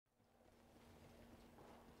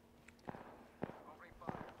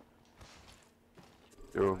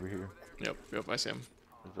They're over here. Yep, I see him.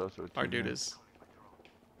 There's also a Our dude teammate. is.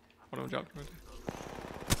 One of them dropped right there.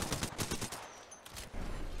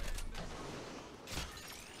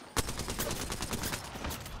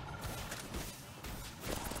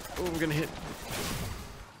 Oh, I'm gonna hit.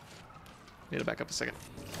 Need to back up a second.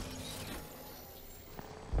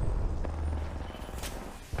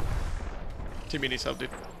 Teammate needs help, dude.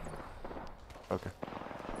 Okay.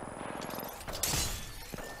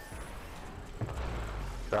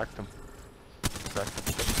 Cracked him.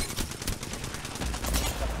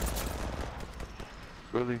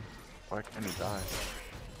 Really? Why can't he die?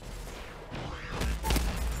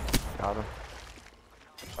 Got him.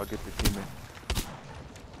 I'll get the teammate.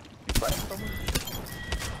 You fighting someone?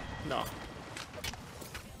 No.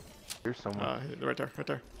 Here's someone. Right there, right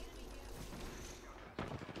there.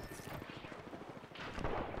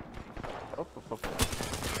 Up.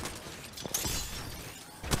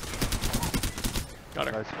 Got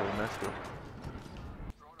her. Nice go.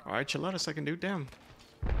 Alright, chill out a second, dude. Damn.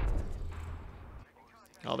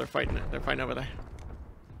 Oh, they're fighting. They're fighting over there.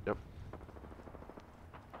 Yep.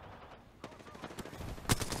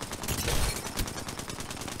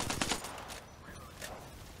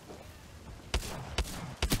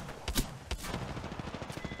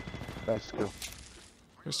 Nice go.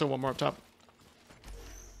 There's still one more up top.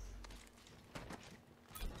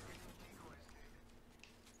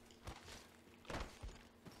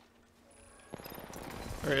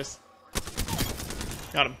 There he is.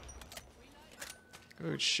 Got him.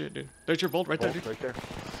 Good shit, dude. There's your bolt right there, dude. Right there.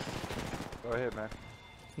 Go ahead, man.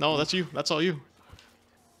 No, that's you. That's all you.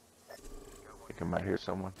 I think I might hear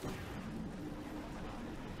someone.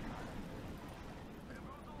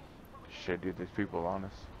 Shit, dude, there's people on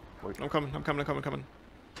us. Wait. I'm coming.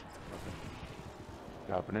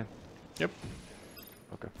 Dropping in? Yep.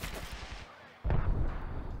 Okay.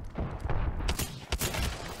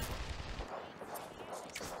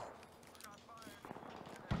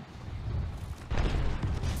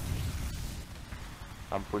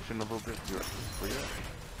 I'm pushing a little bit. Where you at?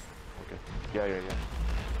 Okay. Yeah. You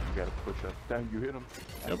gotta push up. Damn, you hit him.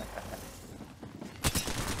 Yep.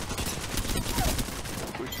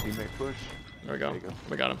 Push, teammate, push. There we go. There you go.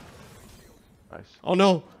 We got him. Nice. Oh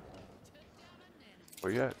no!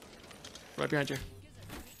 Where you at? Right behind you.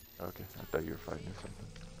 Okay, I thought you were fighting or something.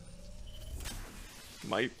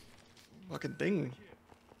 My fucking thing.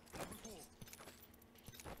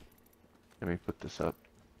 Let me put this up.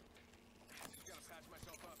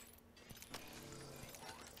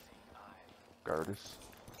 Guard us.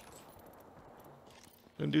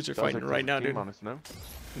 Them dudes are Sounds fighting like right now, there's a team dude. on us, no?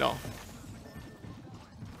 No.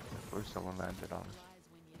 Where someone landed on us.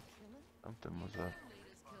 Something was up.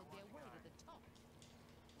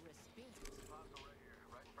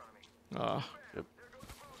 Yep.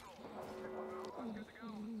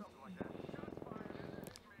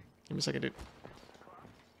 Give me a second, dude.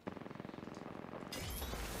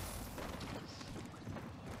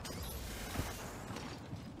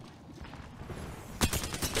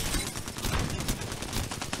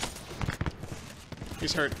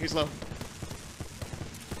 He's hurt. He's low.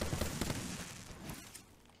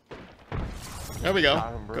 There we go.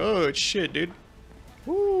 Got him, bro. Good shit, dude.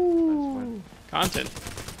 Woo! Content.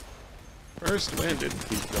 First win, dude.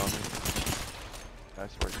 Keep going.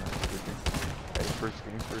 Nice work, man. Good game. Hey, first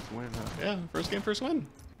game, first win, huh? Yeah, first game, first win.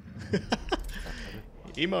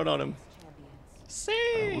 Emote on him.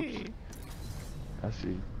 See. I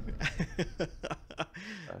see.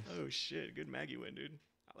 Oh shit, good Maggie win, dude.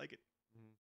 I like it.